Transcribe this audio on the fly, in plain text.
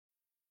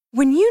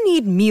When you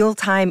need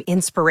mealtime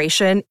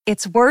inspiration,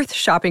 it's worth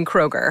shopping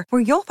Kroger,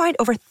 where you'll find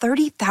over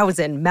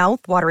 30,000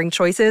 mouth-watering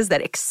choices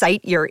that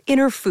excite your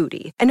inner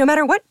foodie. And no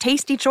matter what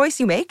tasty choice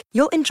you make,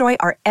 you'll enjoy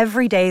our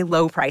everyday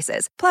low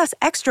prices, plus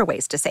extra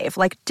ways to save,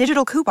 like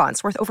digital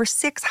coupons worth over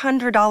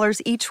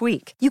 $600 each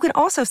week. You can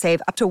also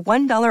save up to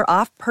 $1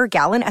 off per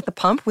gallon at the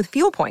pump with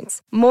fuel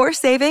points. More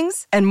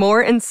savings and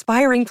more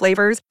inspiring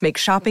flavors make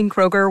shopping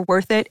Kroger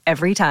worth it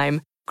every time.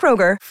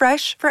 Kroger,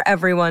 fresh for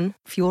everyone.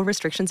 Fuel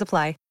restrictions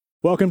apply.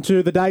 Welcome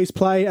to the day's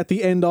play at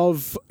the end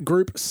of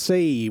Group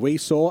C. We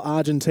saw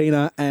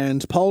Argentina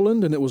and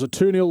Poland, and it was a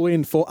 2-0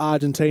 win for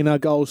Argentina.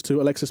 Goals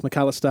to Alexis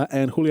McAllister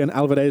and Julian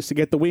Alvarez to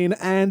get the win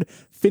and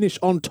finish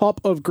on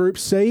top of Group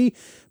C.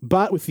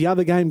 But with the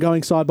other game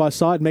going side by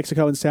side,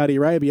 Mexico and Saudi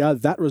Arabia,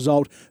 that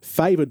result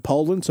favoured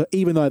Poland. So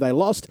even though they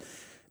lost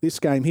this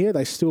game here,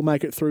 they still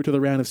make it through to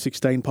the round of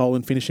 16,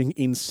 Poland finishing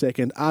in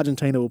second.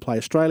 Argentina will play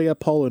Australia.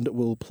 Poland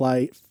will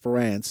play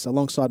France.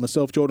 Alongside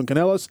myself, Jordan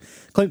Canellis,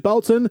 Clint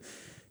Bolton.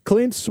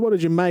 Clint, what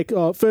did you make?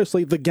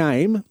 Firstly, the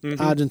game,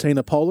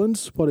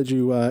 Argentina-Poland. What did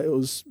you? It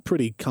was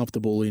pretty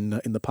comfortable in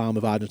the palm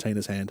of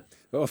Argentina's hand.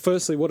 Well,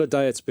 firstly, what a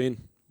day it's been.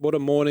 What a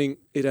morning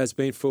it has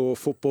been for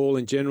football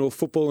in general.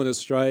 Football in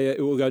Australia,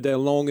 it will go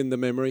down long in the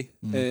memory.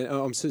 And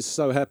I'm just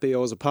so happy I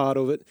was a part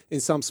of it in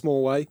some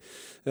small way,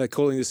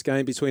 calling this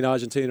game between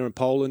Argentina and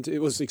Poland. It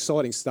was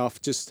exciting stuff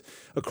just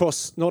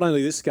across not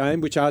only this game,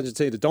 which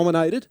Argentina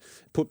dominated,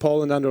 put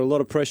Poland under a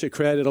lot of pressure,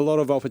 created a lot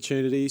of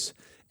opportunities.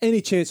 Any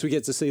chance we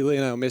get to see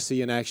Lionel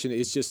Messi in action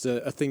is just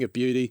a thing of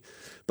beauty.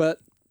 But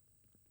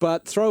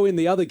throw in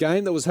the other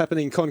game that was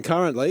happening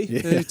concurrently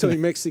between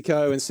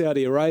Mexico and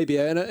Saudi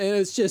Arabia. And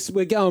it's just,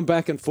 we're going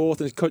back and forth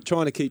and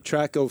trying to keep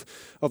track of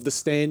the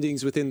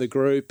standings within the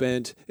group.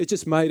 And it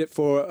just made it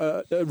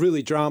for a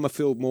really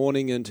drama-filled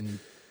morning. And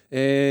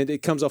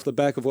it comes off the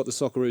back of what the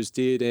Socceroos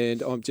did.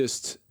 And I'm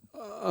just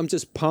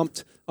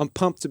pumped. I'm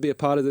pumped to be a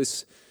part of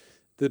this,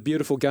 the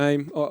beautiful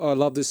game. I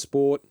love this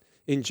sport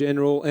in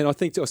general. And I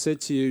think I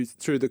said to you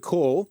through the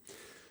call,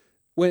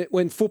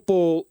 when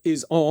football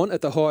is on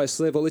at the highest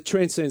level, it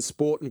transcends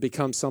sport and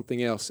becomes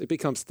something else. It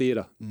becomes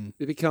theatre.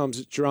 It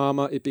becomes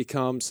drama. It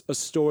becomes a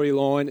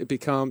storyline. It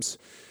becomes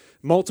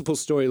multiple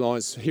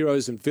storylines,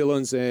 heroes and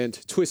villains and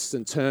twists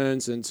and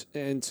turns.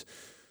 And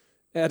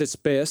at its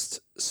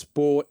best,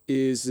 sport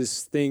is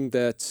this thing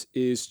that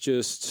is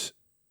just,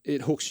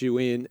 it hooks you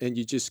in and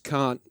you just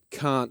can't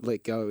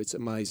let go. It's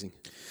amazing.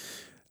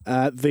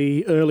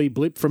 The early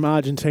blip from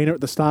Argentina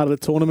at the start of the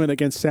tournament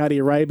against Saudi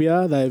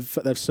Arabia,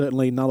 they've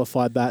certainly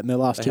nullified that, and their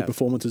last two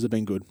performances have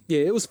been good. Yeah,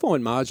 it was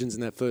fine margins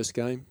in that first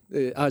game.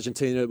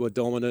 Argentina were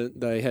dominant.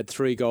 They had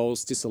 3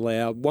 goals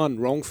disallowed, one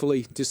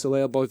wrongfully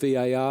disallowed by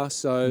VAR,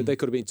 so they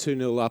could have been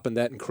 2-0 up and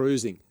that and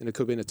cruising, and it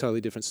could have been a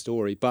totally different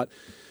story. But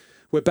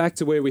we're back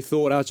to where we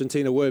thought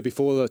Argentina were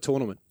before the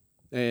tournament,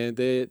 and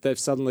they've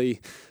suddenly...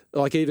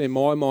 Like, even in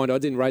my mind, I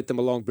didn't rate them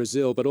along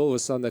Brazil, but all of a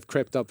sudden they've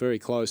crept up very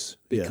close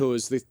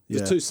because the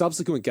 2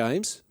 subsequent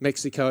games,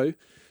 Mexico,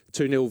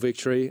 2-0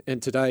 victory,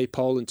 and today,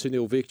 Poland,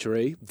 2-0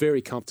 victory, very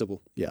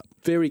comfortable. Yeah.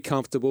 Very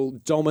comfortable,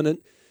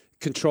 dominant,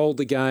 controlled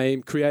the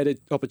game,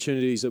 created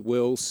opportunities at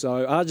will.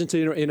 So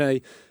Argentina in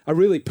a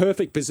really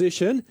perfect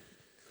position.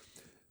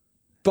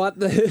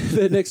 But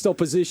the next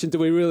opposition, do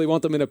we really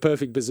want them in a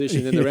perfect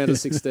position in the round of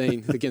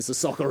 16 against the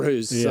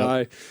Socceroos? Yeah.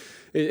 So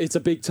it's a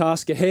big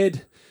task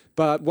ahead,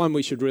 but one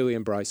we should really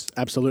embrace.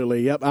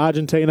 Absolutely, yep.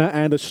 Argentina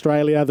and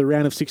Australia, the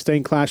round of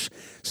 16 clash,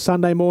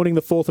 Sunday morning,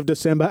 the 4th of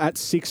December at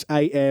 6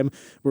 a.m.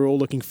 We're all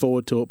looking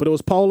forward to it. But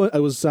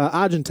it was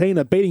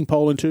Argentina beating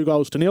Poland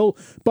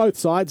 2-0. Both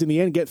sides in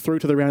the end get through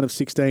to the round of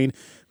 16,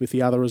 with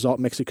the other result,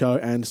 Mexico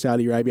and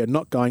Saudi Arabia,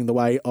 not going the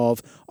way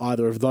of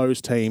either of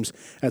those teams.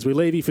 As we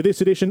leave you for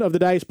this edition of the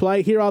day's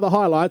play, here are the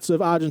highlights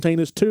of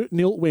Argentina's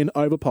 2-0 win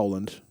over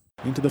Poland.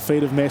 Into the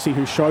feet of Messi,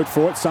 who showed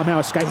for it, somehow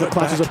escaped the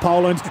clutches of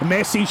Poland.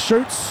 Messi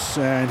shoots,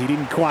 and he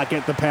didn't quite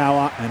get the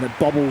power, and it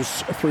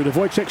bobbles through to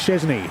Wojciech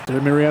Szczesny. Di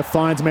Maria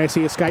finds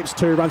Messi, escapes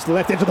 2, runs to the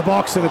left edge of the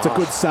box, and it's a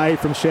good save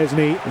from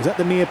Szczesny. He's at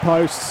the near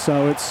post,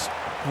 so it's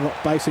a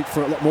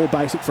lot more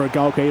basic for a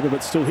goalkeeper,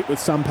 but still hit with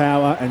some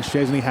power, and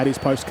Szczesny had his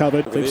post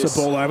covered. Flips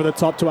the ball over the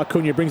top to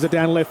Acuna, brings it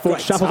down left foot,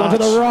 shuffles onto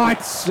the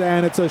right,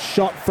 and it's a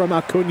shot from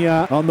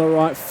Acuna on the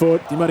right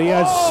foot. Di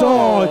Maria,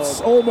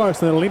 it's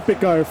almost an Olympic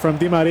go from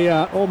Di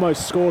Maria,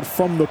 almost scored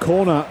from the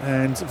corner,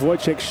 and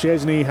Wojciech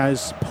Szczesny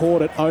has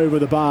poured it over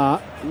the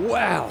bar.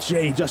 Wow.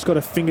 Gee, just got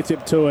a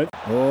fingertip to it.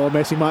 Oh,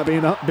 Messi might be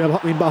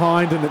in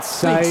behind, and it's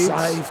saved.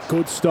 Save.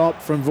 Good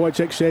stop from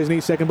Wojciech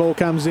Szczesny. Second ball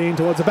comes in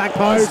towards the back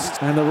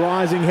post, and the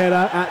rising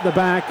header at the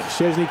back.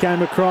 Szczesny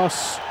came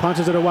across,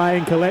 punches it away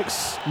and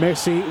collects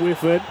Messi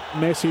with it.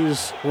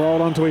 Messi's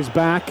rolled onto his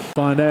back.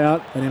 Find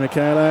out. Benny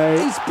Michele.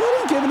 He's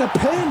bloody given a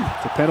pen.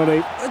 It's a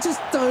penalty. I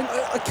just don't.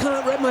 I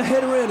can't wrap my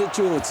head around it,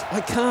 George.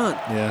 I can't.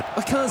 Yeah.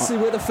 I can't see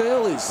where the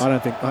foul is. I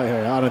don't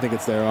think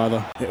it's there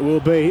either. It will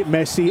be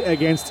Messi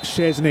against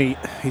Szczesny.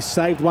 He's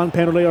saved one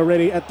penalty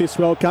already at this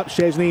World Cup.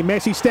 Szczesny.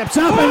 Messi steps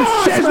up and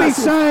Szczesny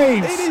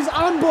saves. It is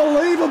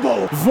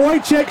unbelievable.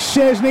 Wojciech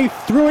Szczesny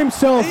threw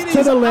himself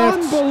to the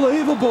left.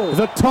 Unbelievable.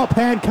 The top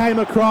hand came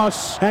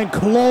across and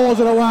claws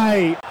it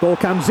away. Ball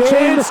comes in.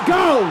 Chance,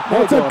 goal.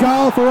 It's a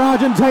goal for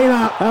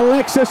Argentina.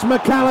 Alexis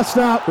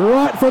McAllister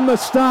right from the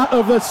start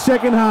of the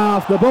second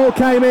half. The ball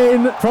came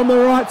in from the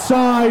right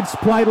sides,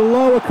 played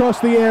low across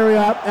the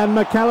area, and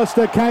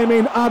McAllister came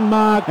in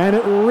unmarked, and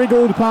it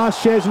wriggled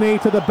past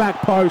Szczesny to the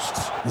back post.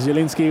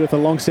 Zielinski with a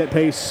long set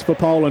piece for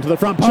Poland to the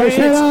front post.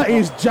 Header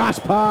is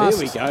just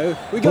past. Here we go.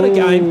 We got a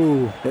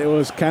game. It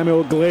was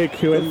Kamil Glik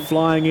who went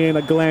flying in.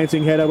 A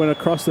glancing header went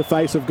across the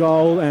face of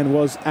goal and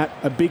was at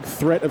a big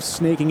threat of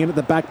sneaking in at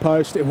the back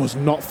post. It was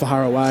not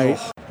far away.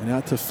 And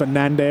out to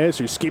Fernandez,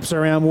 who skips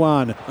around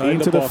one.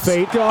 Into the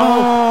feet.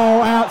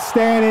 Oh,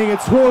 outstanding.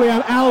 It's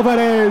Julian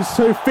Alvarez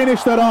who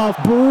finished it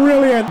off.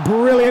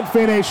 Brilliant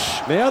finish.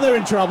 Now they're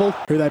in trouble.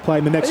 Who they play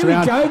in the next Here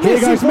round. Here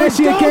goes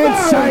Messi again.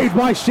 No! Saved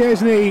by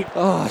Szczesny.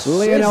 Oh,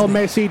 Lionel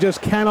Messi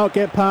just cannot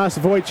get past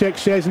Wojciech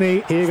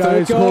Szczesny. Here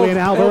goes goal. Julian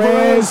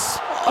Alvarez.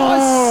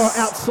 Oh,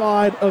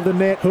 outside of the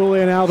net,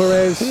 Julian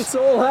Alvarez. It's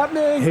all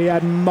happening. He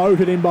had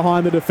motored in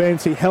behind the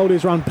defence. He held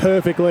his run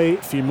perfectly.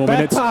 A few more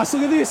minutes. Bad pass,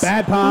 look at this.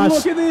 Bad pass.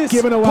 Look at this.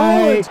 Given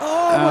away. Poland.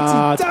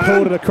 Oh, what's he done?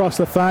 Pulled it across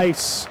the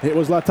face. It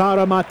was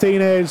Lautaro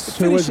Martinez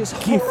who was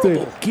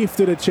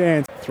gifted a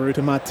chance. Through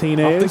to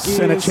Martinez.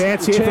 And a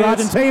chance here for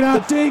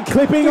Argentina.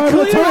 Clipping over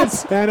the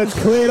top. And it's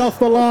cleared off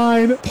the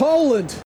line. Poland